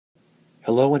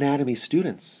Hello, anatomy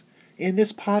students. In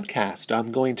this podcast,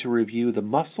 I'm going to review the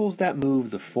muscles that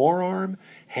move the forearm,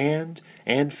 hand,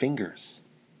 and fingers.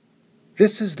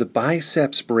 This is the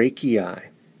biceps brachii.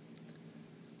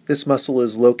 This muscle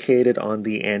is located on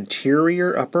the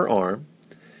anterior upper arm,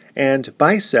 and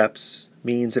biceps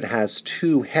means it has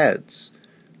two heads.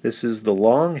 This is the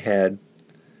long head,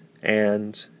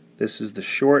 and this is the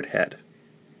short head.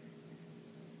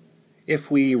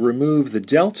 If we remove the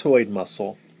deltoid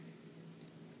muscle,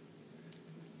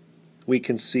 we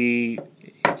can see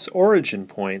its origin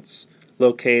points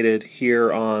located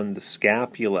here on the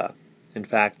scapula. In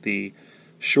fact, the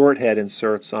short head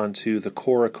inserts onto the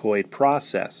coracoid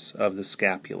process of the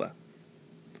scapula.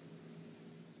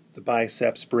 The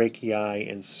biceps brachii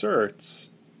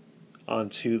inserts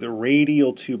onto the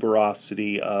radial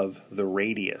tuberosity of the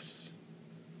radius.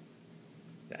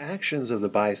 The actions of the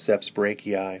biceps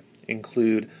brachii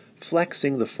include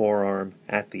flexing the forearm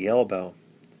at the elbow,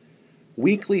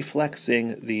 weakly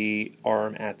flexing the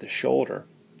arm at the shoulder,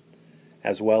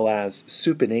 as well as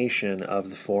supination of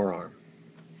the forearm.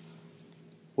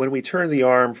 When we turn the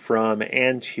arm from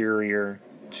anterior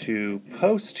to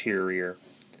posterior,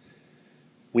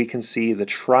 we can see the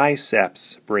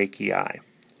triceps brachii,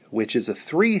 which is a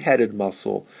three-headed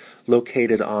muscle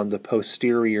located on the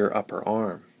posterior upper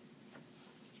arm.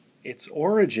 Its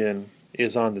origin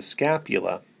is on the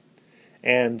scapula,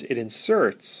 and it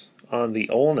inserts on the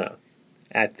ulna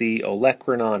at the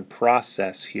olecranon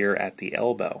process here at the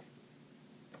elbow.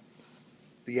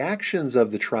 The actions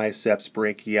of the triceps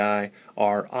brachii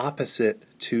are opposite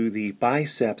to the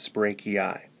biceps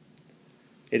brachii.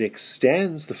 It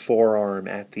extends the forearm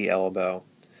at the elbow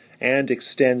and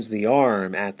extends the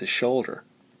arm at the shoulder.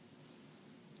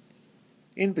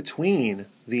 In between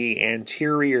the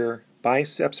anterior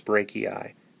biceps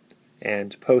brachii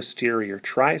and posterior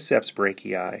triceps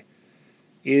brachii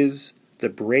is the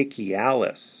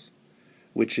Brachialis,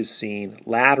 which is seen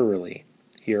laterally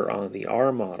here on the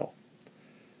arm model.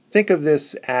 Think of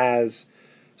this as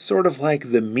sort of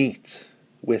like the meat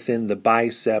within the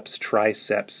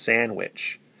biceps-triceps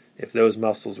sandwich. If those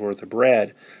muscles were the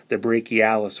bread, the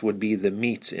Brachialis would be the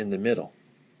meat in the middle.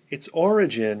 Its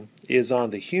origin is on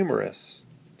the humerus,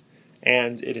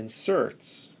 and it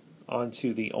inserts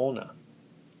onto the ulna.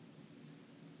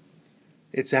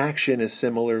 Its action is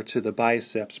similar to the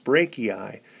biceps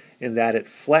brachii in that it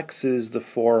flexes the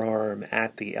forearm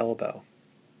at the elbow.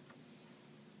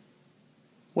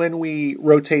 When we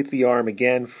rotate the arm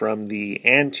again from the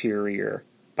anterior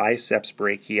biceps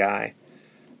brachii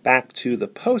back to the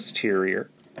posterior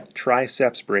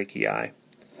triceps brachii,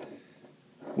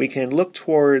 we can look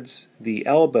towards the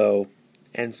elbow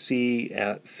and see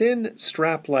a thin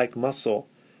strap-like muscle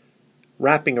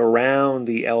wrapping around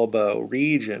the elbow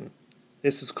region.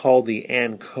 This is called the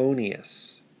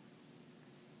anconeus.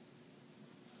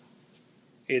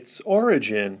 Its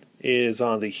origin is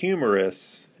on the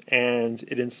humerus, and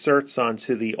it inserts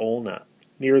onto the ulna,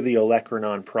 near the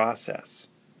olecranon process.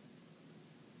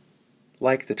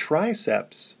 Like the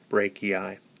triceps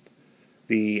brachii,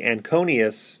 the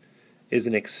anconeus is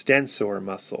an extensor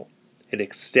muscle. It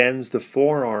extends the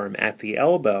forearm at the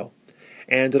elbow,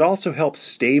 and it also helps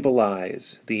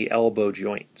stabilize the elbow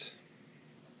joint.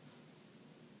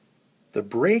 The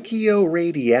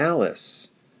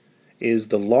Brachioradialis is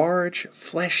the large,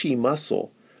 fleshy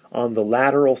muscle on the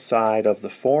lateral side of the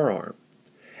forearm,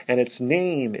 and its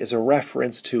name is a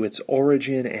reference to its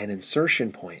origin and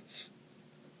insertion points.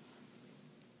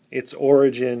 Its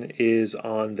origin is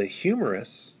on the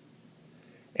humerus,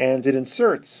 and it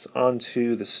inserts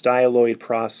onto the styloid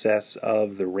process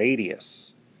of the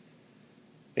radius.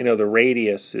 You know, the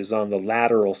radius is on the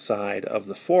lateral side of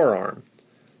the forearm,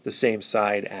 the same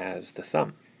side as the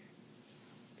thumb.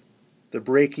 The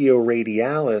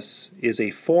brachioradialis is a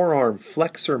forearm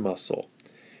flexor muscle.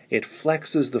 It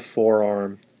flexes the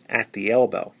forearm at the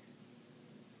elbow.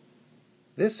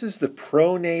 This is the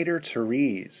Pronator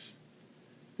teres.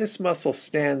 This muscle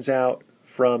stands out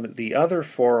from the other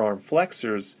forearm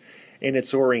flexors in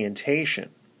its orientation,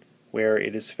 where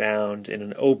it is found in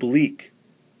an oblique,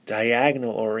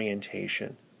 diagonal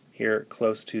orientation here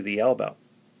close to the elbow.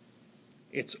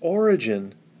 Its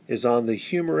origin is on the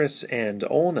humerus and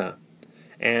ulna,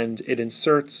 and it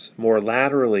inserts more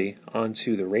laterally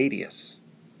onto the radius.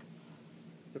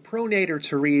 The Pronator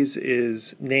teres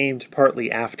is named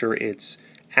partly after its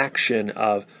action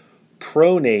of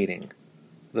pronating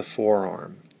the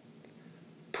forearm.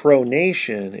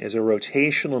 Pronation is a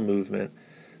rotational movement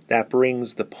that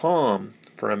brings the palm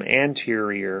from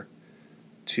anterior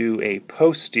to a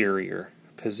posterior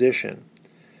position.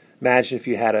 Imagine if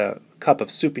you had a cup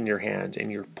of soup in your hand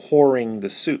and you're pouring the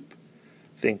soup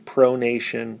Think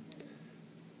pronation,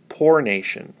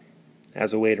 pronation,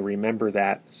 as a way to remember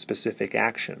that specific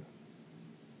action.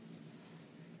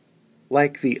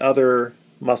 Like the other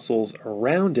muscles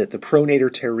around it, the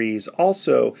pronator teres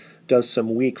also does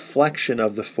some weak flexion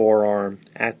of the forearm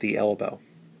at the elbow.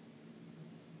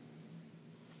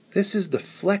 This is the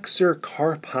flexor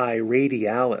carpi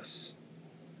radialis.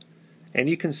 And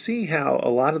you can see how a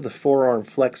lot of the forearm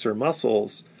flexor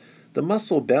muscles, the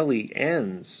muscle belly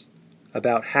ends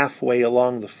about halfway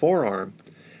along the forearm,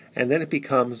 and then it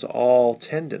becomes all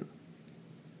tendon.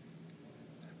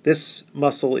 This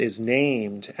muscle is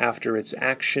named after its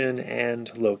action and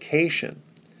location,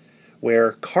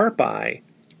 where carpi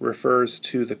refers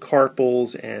to the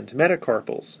carpals and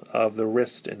metacarpals of the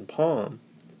wrist and palm.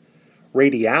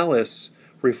 Radialis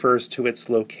refers to its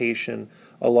location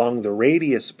along the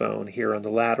radius bone here on the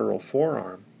lateral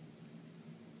forearm.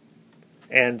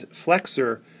 And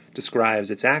flexor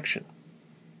describes its action.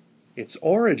 Its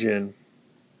origin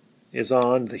is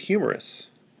on the humerus,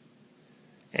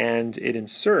 and it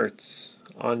inserts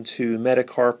onto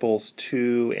metacarpals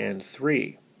 2 and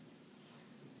 3.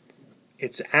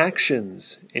 Its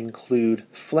actions include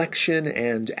flexion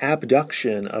and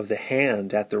abduction of the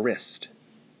hand at the wrist.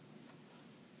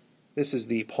 This is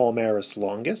the palmaris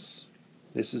longus.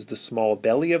 This is the small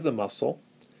belly of the muscle,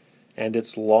 and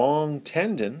its long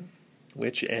tendon,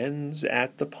 which ends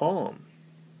at the palm.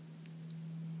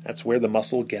 That's where the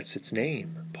muscle gets its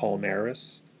name,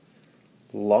 palmaris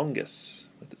longus,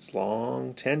 with its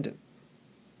long tendon.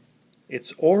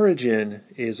 Its origin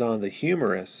is on the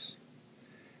humerus,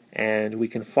 and we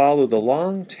can follow the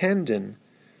long tendon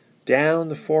down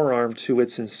the forearm to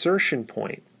its insertion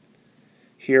point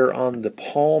here on the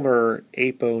palmar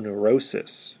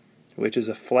aponeurosis, which is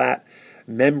a flat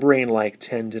membrane-like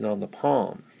tendon on the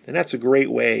palm. And that's a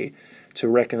great way to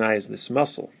recognize this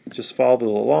muscle. Just follow the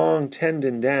long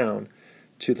tendon down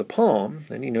to the palm,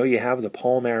 and you have the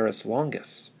palmaris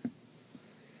longus.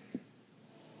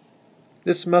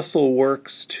 This muscle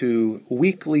works to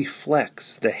weakly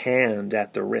flex the hand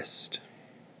at the wrist.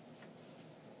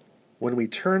 When we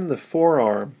turn the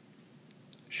forearm,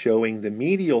 showing the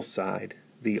medial side,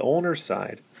 the ulnar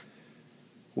side,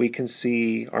 we can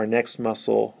see our next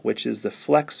muscle, which is the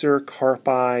flexor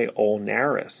carpi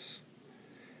ulnaris.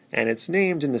 And it's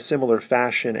named in a similar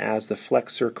fashion as the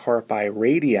flexor carpi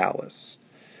radialis.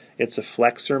 It's a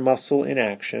flexor muscle in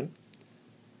action.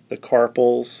 The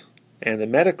carpals and the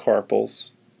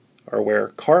metacarpals are where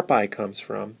carpi comes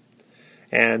from,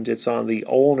 and it's on the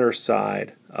ulnar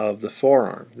side of the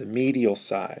forearm, the medial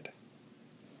side.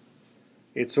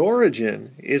 Its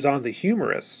origin is on the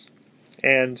humerus,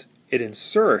 and it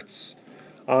inserts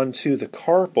onto the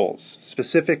carpals,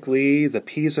 specifically the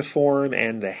pisiform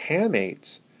and the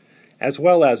hamate, as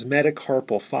well as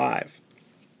metacarpal 5.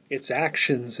 Its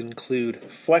actions include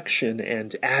flexion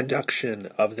and adduction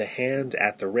of the hand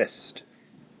at the wrist.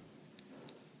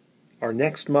 Our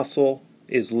next muscle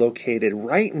is located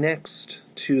right next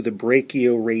to the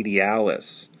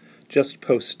brachioradialis, just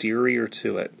posterior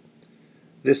to it.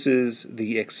 This is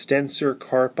the extensor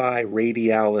carpi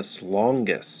radialis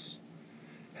longus.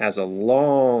 Has a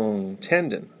long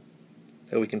tendon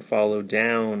that we can follow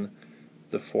down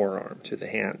the forearm to the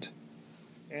hand.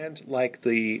 And like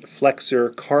the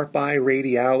flexor carpi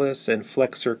radialis and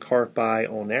flexor carpi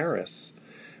ulnaris,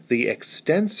 the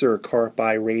extensor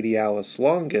carpi radialis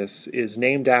longus is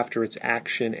named after its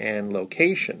action and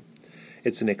location.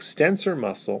 It's an extensor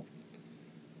muscle.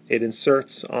 It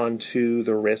inserts onto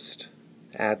the wrist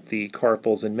at the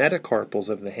carpals and metacarpals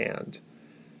of the hand.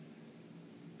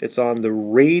 It's on the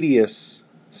radius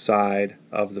side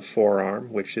of the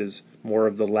forearm, which is more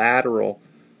of the lateral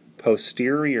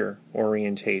posterior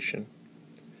orientation,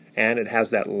 and it has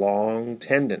that long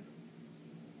tendon.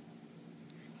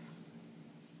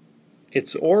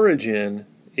 Its origin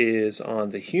is on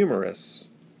the humerus,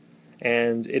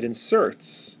 and it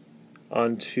inserts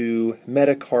onto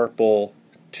metacarpal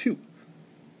 2.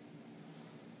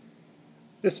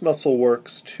 This muscle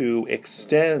works to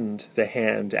extend the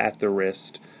hand at the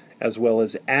wrist as well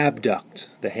as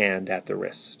abduct the hand at the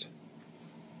wrist.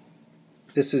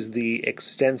 This is the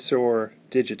extensor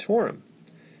digitorum,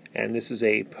 and this is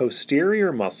a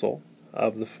posterior muscle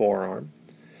of the forearm,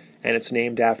 and it's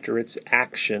named after its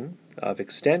action of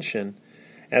extension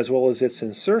as well as its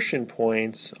insertion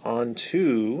points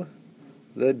onto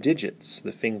the digits,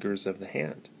 the fingers of the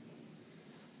hand.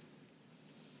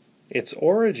 Its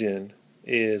origin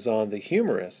is on the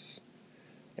humerus,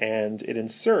 and it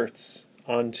inserts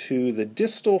onto the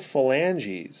distal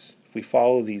phalanges. If we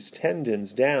follow these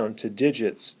tendons down to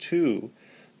digits 2,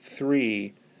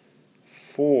 3,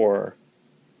 4,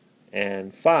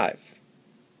 and 5.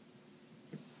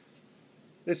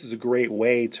 This is a great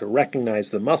way to recognize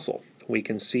the muscle. We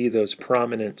can see those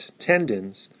prominent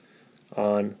tendons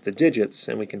on the digits,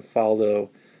 and we can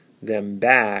follow them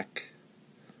back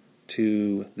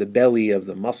to the belly of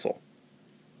the muscle.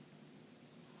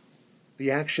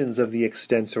 The actions of the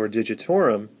extensor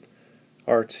digitorum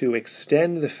are to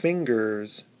extend the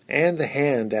fingers and the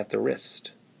hand at the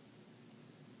wrist.